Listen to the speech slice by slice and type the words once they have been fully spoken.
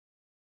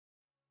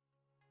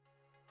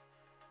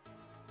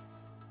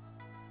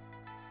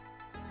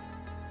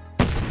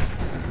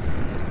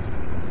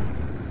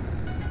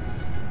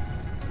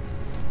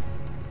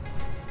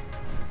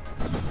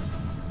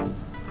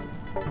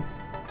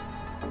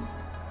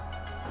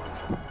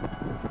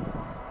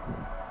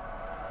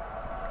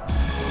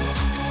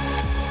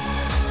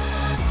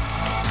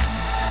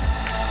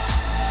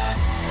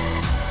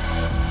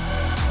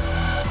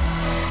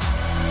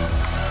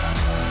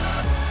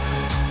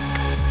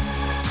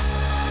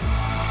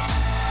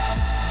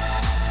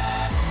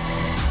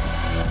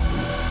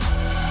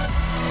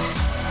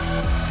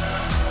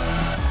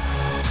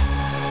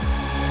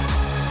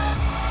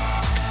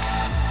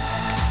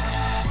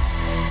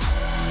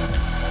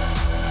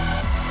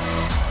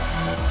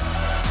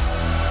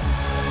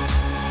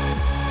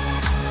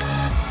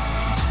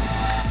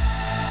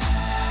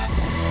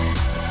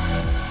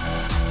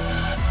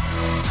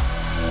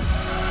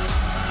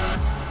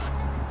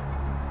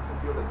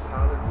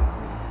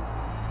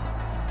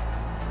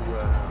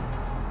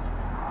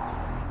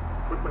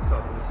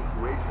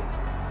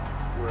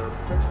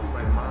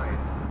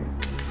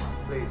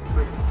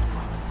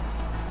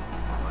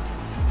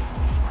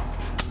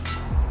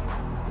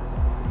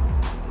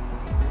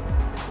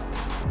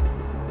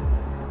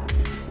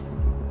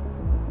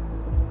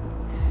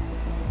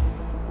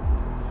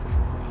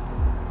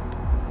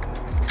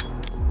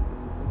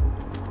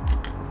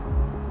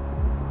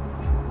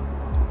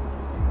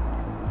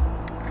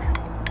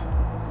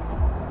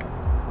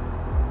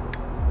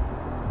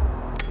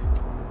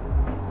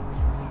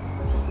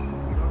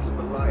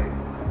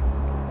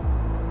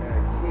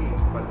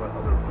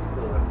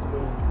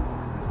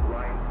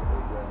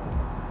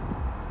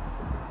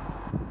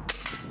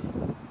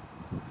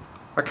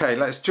Okay,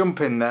 let's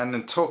jump in then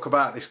and talk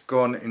about this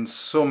gun in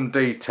some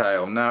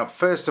detail. Now,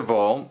 first of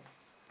all,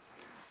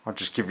 I'll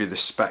just give you the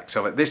specs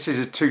of it. This is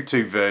a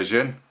 2.2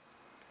 version.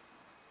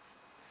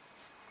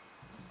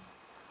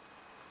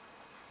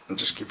 I'll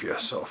just give you a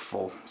sort of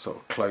full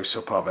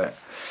close-up of it.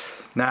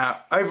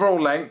 Now,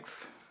 overall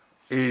length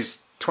is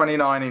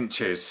 29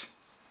 inches.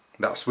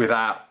 That's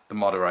without the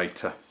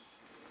moderator.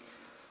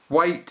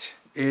 Weight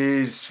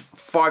is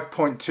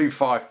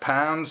 5.25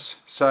 pounds,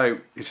 so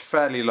it's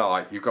fairly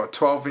light. You've got a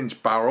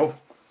 12-inch barrel,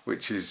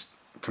 which is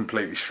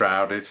completely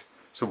shrouded.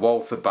 It's a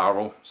Walther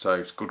barrel, so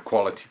it's good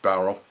quality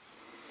barrel.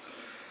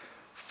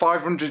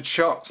 500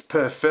 shots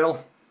per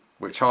fill,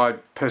 which I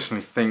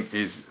personally think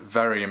is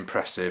very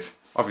impressive.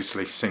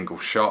 Obviously single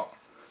shot,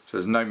 so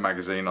there's no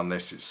magazine on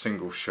this, it's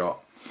single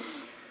shot.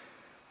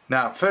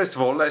 Now, first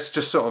of all, let's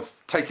just sort of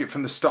take it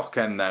from the stock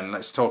end then.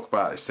 Let's talk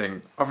about this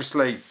thing.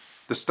 Obviously,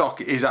 the stock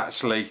is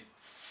actually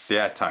the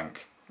air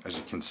tank, as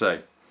you can see.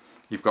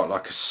 You've got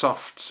like a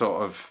soft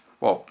sort of,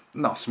 well,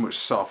 not so much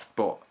soft,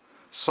 but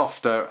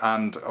softer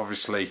and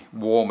obviously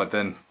warmer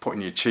than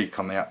putting your cheek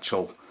on the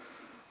actual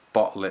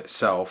bottle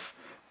itself.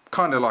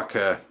 Kind of like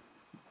a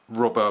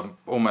rubber,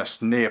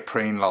 almost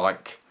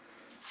neoprene-like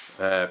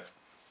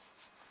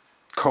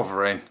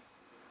covering.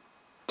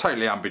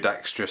 Totally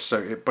ambidextrous,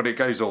 but it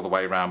goes all the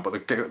way around,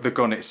 but the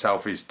gun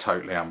itself is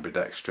totally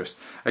ambidextrous.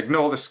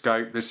 Ignore the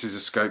scope, this is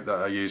a scope that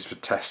I use for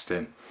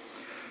testing.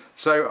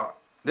 So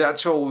the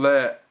actual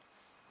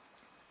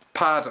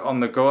pad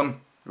on the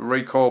gun,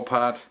 recoil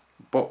pad,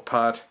 butt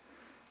pad,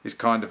 is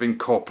kind of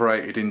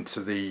incorporated into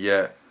the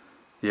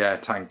air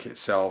tank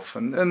itself,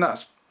 and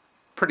that's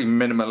pretty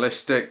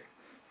minimalistic,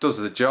 does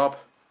the job.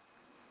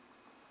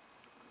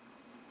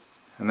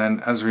 And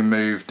then as we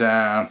move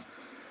down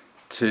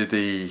to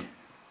the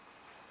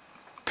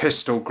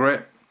pistol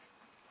grip,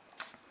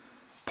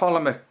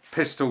 polymer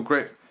pistol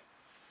grip,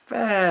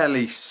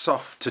 fairly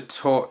soft to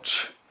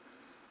touch.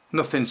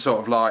 Nothing sort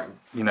of like,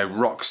 you know,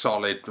 rock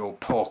solid or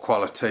poor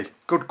quality.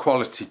 Good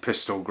quality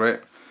pistol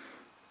grip.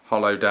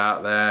 Hollowed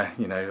out there,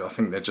 you know, I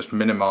think they're just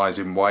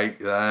minimising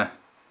weight there.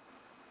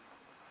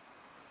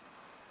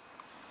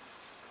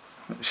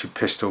 That's your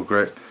pistol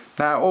grip.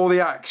 Now all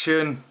the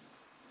action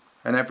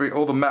and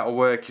all the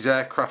metalwork is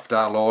aircraft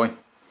alloy.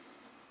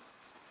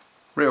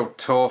 Real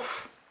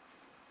tough.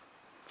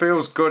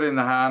 Feels good in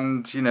the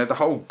hand, you know, the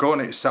whole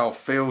gun itself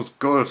feels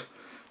good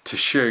to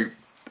shoot.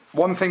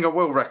 One thing I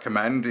will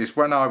recommend is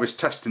when I was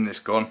testing this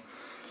gun,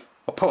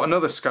 I put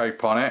another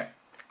scope on it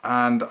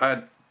and I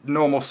had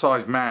normal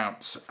size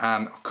mounts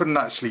and I couldn't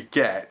actually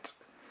get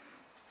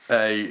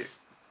a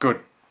good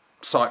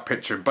sight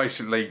picture.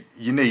 Basically,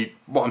 you need,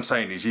 what I'm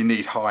saying is you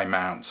need high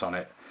mounts on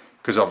it,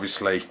 because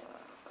obviously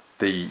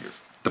the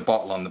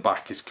bottle on the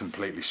back is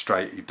completely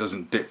straight. It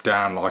doesn't dip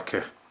down like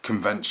a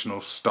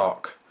conventional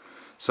stock.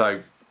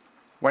 So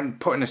when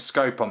putting a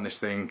scope on this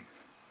thing,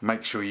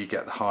 make sure you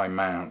get the high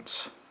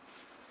mounts.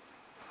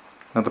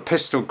 Now the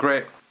pistol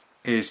grip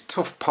is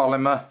tough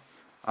polymer,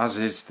 as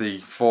is the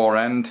fore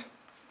end.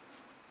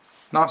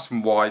 Nice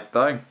and wide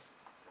though.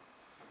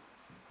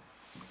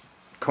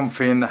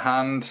 Comfy in the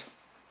hand.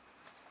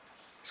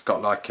 It's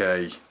got like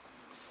a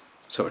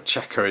sort of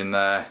checker in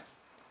there,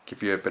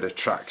 give you a bit of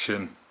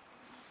traction.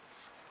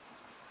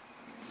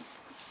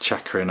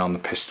 Checkering on the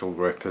pistol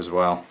grip as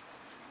well.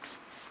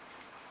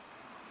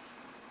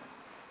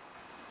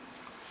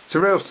 It's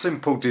a real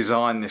simple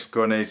design, this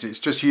gun is. It's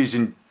just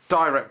using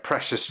direct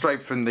pressure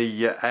straight from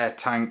the air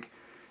tank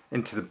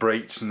into the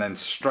breech and then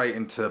straight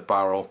into the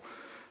barrel.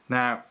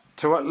 Now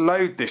to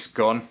load this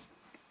gun,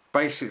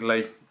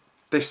 basically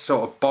this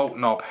sort of bolt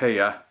knob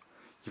here,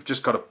 you've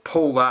just got to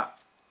pull that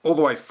all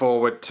the way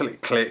forward till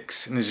it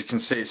clicks, and as you can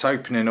see it's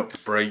opening up the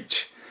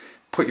breech.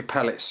 Put your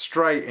pellet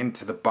straight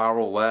into the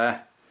barrel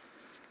there,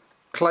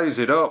 close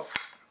it up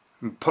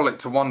and pull it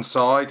to one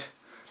side.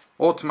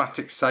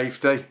 Automatic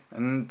safety,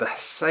 and the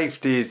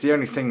safety is the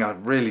only thing I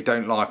really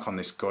don't like on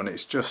this gun.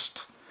 It's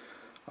just,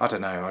 I don't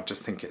know, I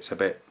just think it's a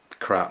bit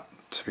crap,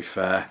 to be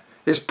fair.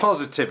 It's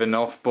positive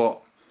enough,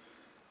 but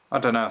I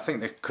don't know, I think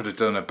they could have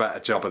done a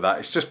better job of that.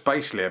 It's just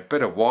basically a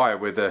bit of wire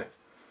with a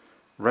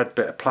red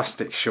bit of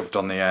plastic shoved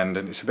on the end,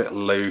 and it's a bit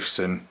loose,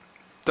 and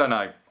don't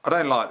know, I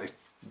don't like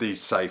the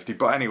safety.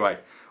 But anyway,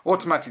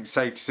 automatic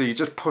safety, so you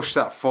just push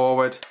that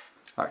forward,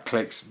 that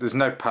clicks. There's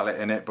no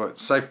pellet in it,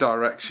 but safe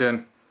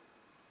direction,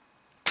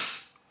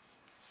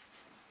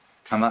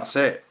 and that's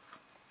it.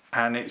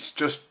 And it's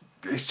just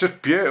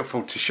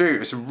beautiful to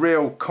shoot. It's a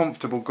real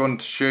comfortable gun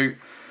to shoot,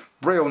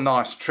 real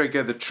nice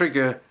trigger. The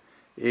trigger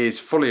is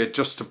fully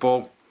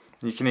adjustable.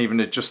 You can even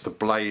adjust the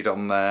blade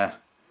on there.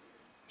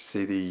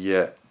 See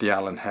the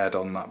Allen head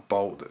on that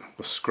bolt,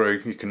 the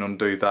screw, you can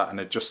undo that and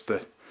adjust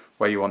the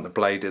where you want the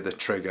blade of the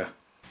trigger.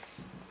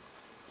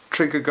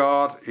 Trigger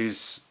guard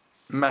is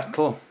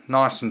metal,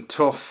 nice and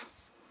tough,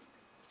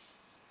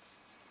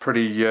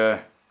 pretty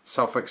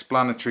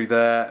self-explanatory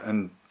there,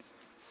 and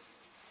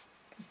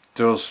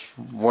does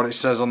what it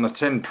says on the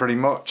tin pretty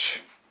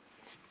much.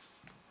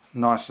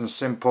 Nice and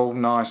simple,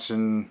 nice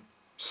and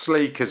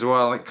sleek as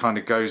well. It kind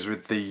of goes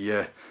with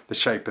the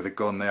shape of the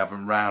gun. They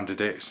haven't rounded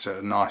it. It's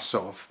a nice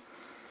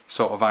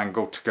sort of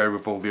angle to go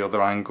with all the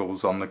other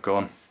angles on the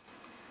gun.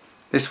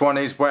 This one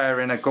is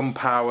wearing a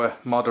Gunpower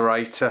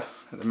moderator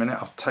at the minute.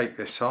 I'll take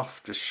this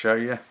off, just show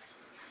you.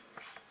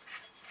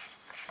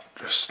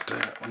 Just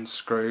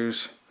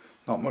unscrews.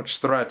 Not much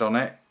thread on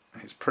it.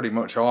 It's pretty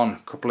much on. A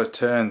couple of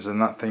turns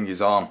and that thing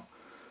is on.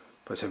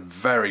 But it's a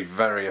very,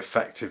 very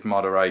effective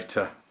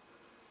moderator.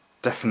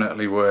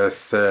 Definitely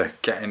worth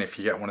getting if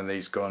you get one of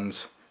these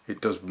guns.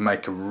 It does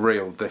make a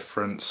real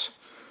difference.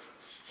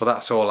 Well,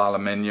 that's all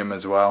aluminium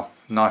as well,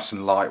 nice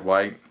and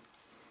lightweight.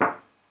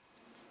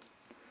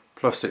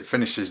 Plus it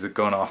finishes the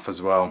gun off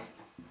as well.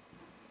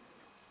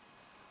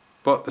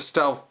 But the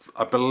Stealth,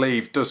 I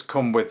believe, does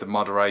come with the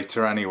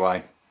moderator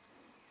anyway.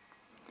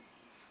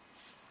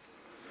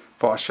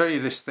 But I'll show you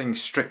this thing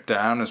stripped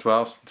down as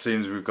well,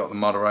 seeing as we've got the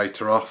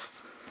moderator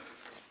off.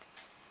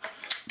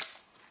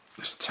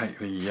 Just take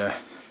the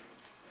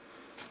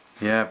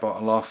air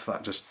bottle off,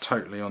 that just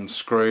totally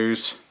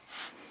unscrews.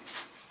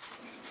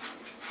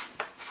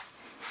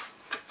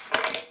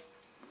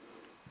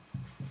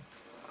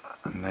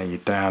 And there you're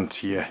down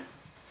to your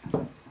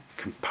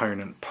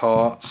component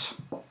parts.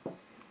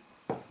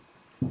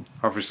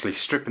 Obviously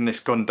stripping this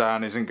gun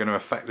down isn't going to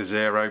affect the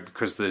zero,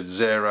 because the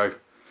zero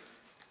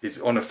is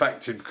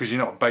unaffected because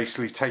you're not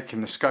basically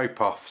taking the scope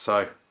off,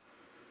 so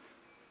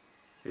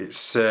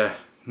it's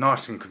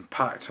nice and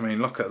compact. I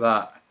mean, look at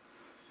that.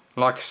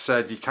 Like I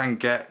said, you can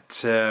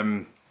get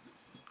a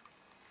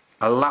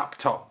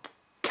laptop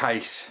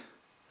case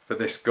for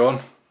this gun,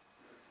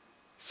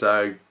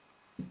 so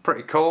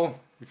pretty cool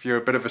if you're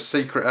a bit of a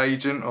secret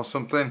agent or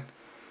something.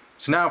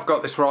 So now I've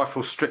got this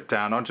rifle stripped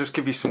down, I'll just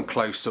give you some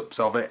close-ups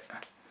of it,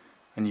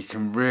 and you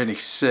can really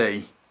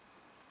see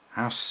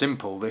how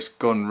simple this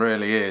gun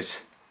really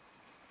is.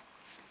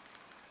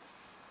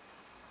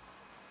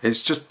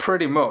 It's just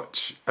pretty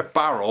much a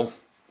barrel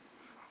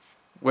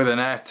with an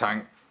air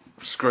tank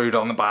screwed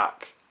on the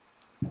back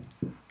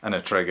and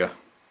a trigger.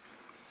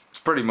 It's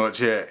pretty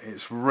much it.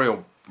 It's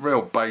real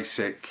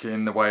basic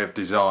in the way of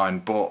design,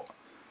 but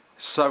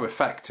so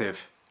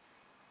effective.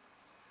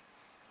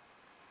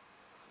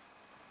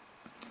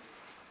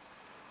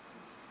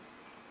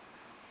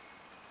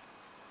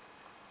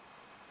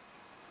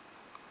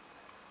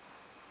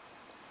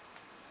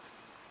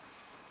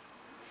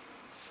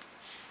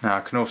 Now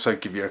I can also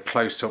give you a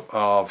close-up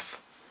of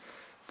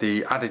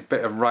the added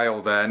bit of rail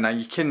there. Now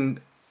you can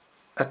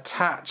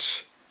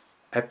attach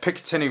a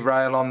Picatinny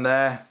rail on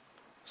there,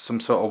 some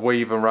sort of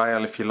weaver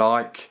rail if you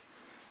like,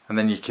 and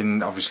then you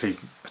can obviously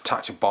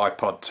attach a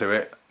bipod to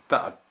it.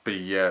 That'd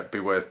be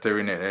worth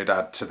doing. It'd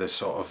add to the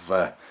sort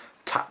of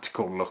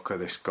tactical look of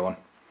this gun.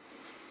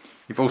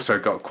 You've also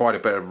got quite a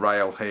bit of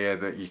rail here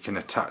that you can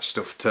attach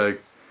stuff to,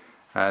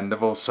 and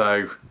they've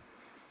also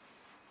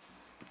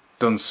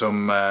done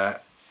some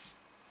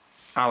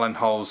Allen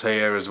holes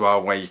here as well,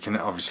 where you can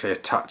obviously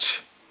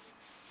attach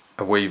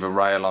a weaver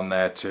rail on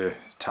there to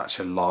attach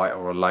a light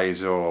or a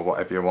laser or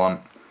whatever you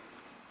want.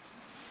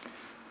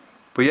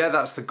 But yeah,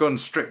 that's the gun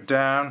stripped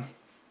down.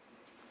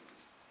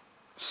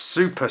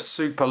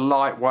 Super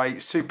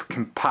lightweight, super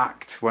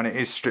compact when it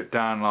is stripped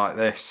down like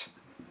this.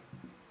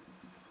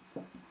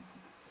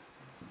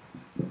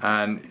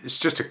 And it's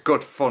just a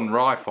good fun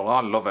rifle.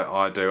 I love it,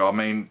 I do. I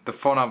mean, the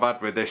fun I've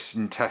had with this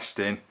in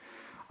testing,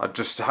 I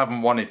just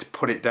haven't wanted to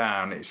put it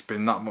down. It's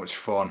been that much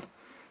fun.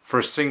 For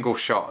a single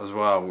shot as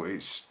well,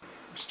 it's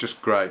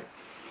just great.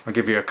 I'll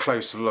give you a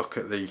closer look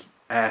at the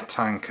air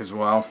tank as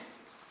well.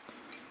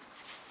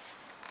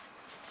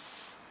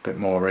 A bit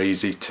more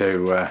easy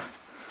to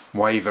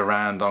wave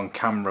around on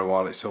camera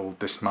while it's all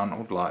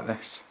dismantled like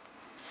this.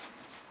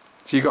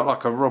 So you've got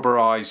like a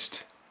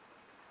rubberized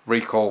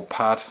recoil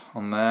pad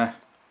on there,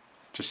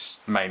 just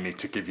mainly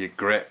to give you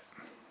grip.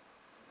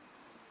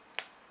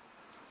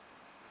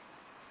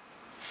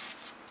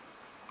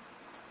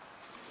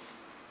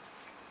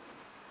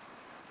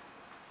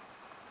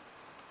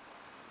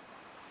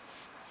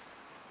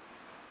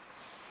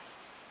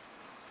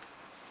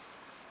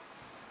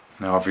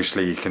 Now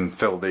obviously you can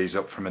fill these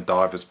up from a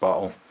diver's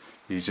bottle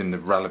using the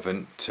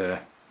relevant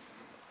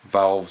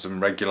valves and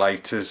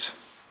regulators.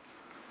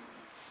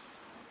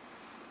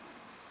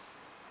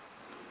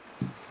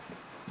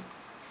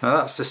 Now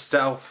that's the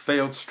Stealth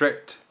field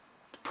stripped.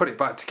 To put it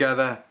back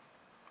together,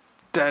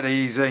 dead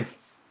easy.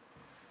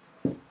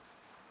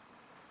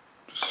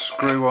 Just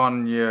screw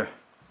on your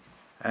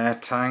air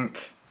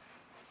tank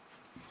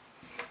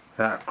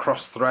without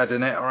cross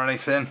threading it or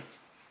anything.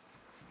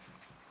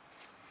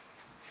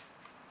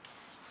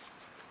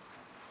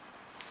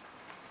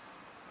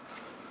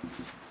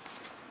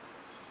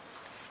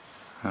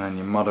 And then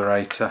your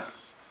moderator.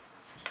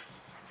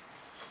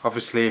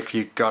 Obviously if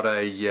you've got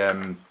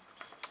a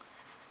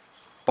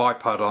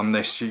bipod on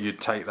this, you'd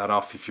take that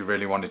off if you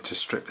really wanted to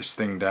strip this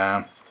thing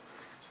down.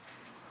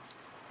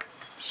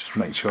 Just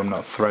make sure I'm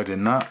not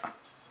threading that,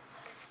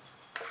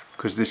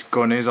 because this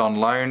gun is on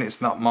loan,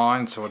 it's not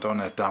mine, so I don't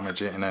want to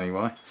damage it in any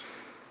way.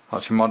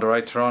 That's your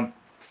moderator on,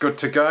 good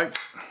to go.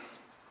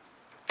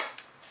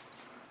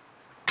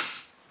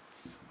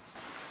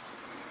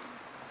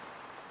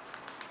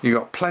 You've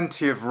got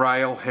plenty of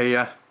rail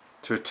here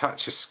to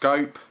attach a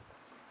scope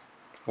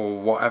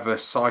or whatever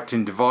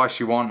sighting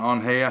device you want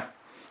on here.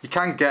 You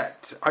can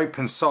get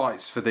open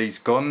sights for these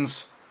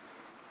guns.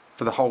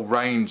 For the whole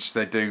range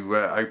they do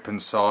open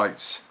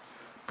sights,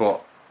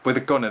 but with a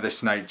gun of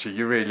this nature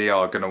you really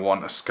are going to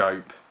want a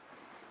scope.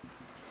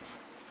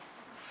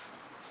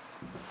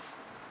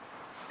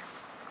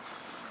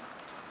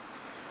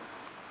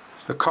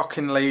 The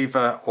cocking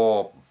lever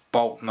or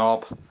bolt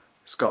knob,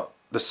 it's got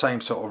the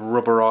same sort of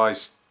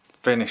rubberized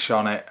finish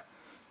on it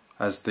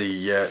as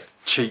the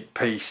cheek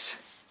piece,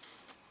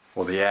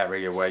 or the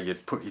area where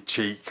you'd put your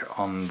cheek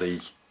on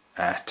the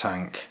air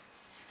tank.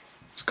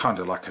 It's kind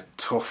of like a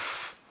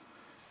tough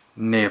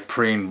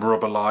neoprene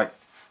rubber like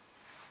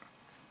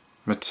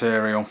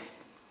material.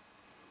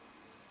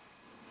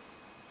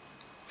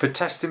 For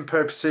testing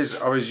purposes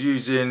I was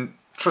using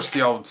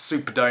trusty old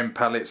Superdome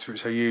pellets,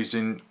 which I use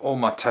in all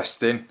my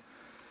testing.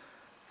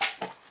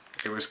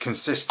 It was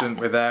consistent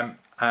with them,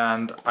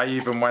 and I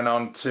even went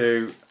on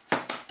to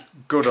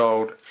good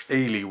old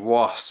Ely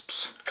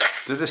wasps.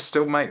 Do they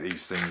still make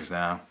these things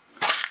now?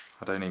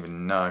 I don't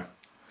even know.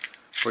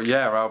 But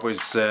yeah, I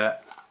was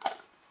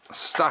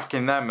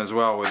stacking them as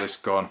well with this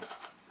gun.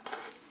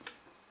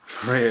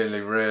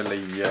 Really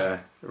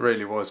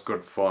was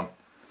good fun.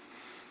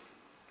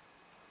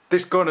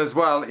 This gun as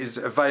well is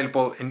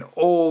available in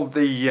all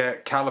the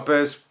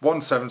calibers: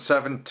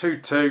 177,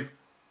 22,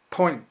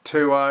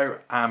 .20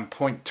 and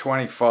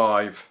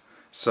 .25.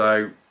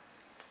 So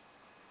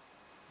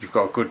you've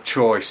got a good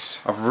choice.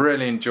 I've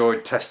really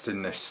enjoyed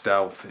testing this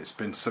Stealth. It's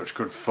been such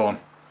good fun.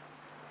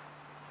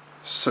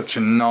 Such a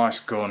nice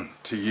gun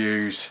to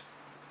use.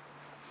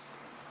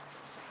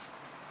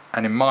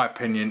 And in my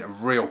opinion, a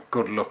real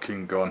good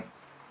looking gun.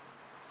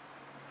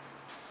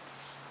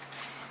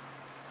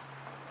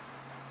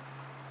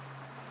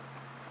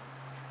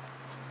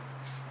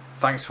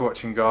 Thanks for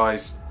watching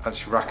guys.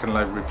 That's your Rack and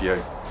Load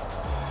review.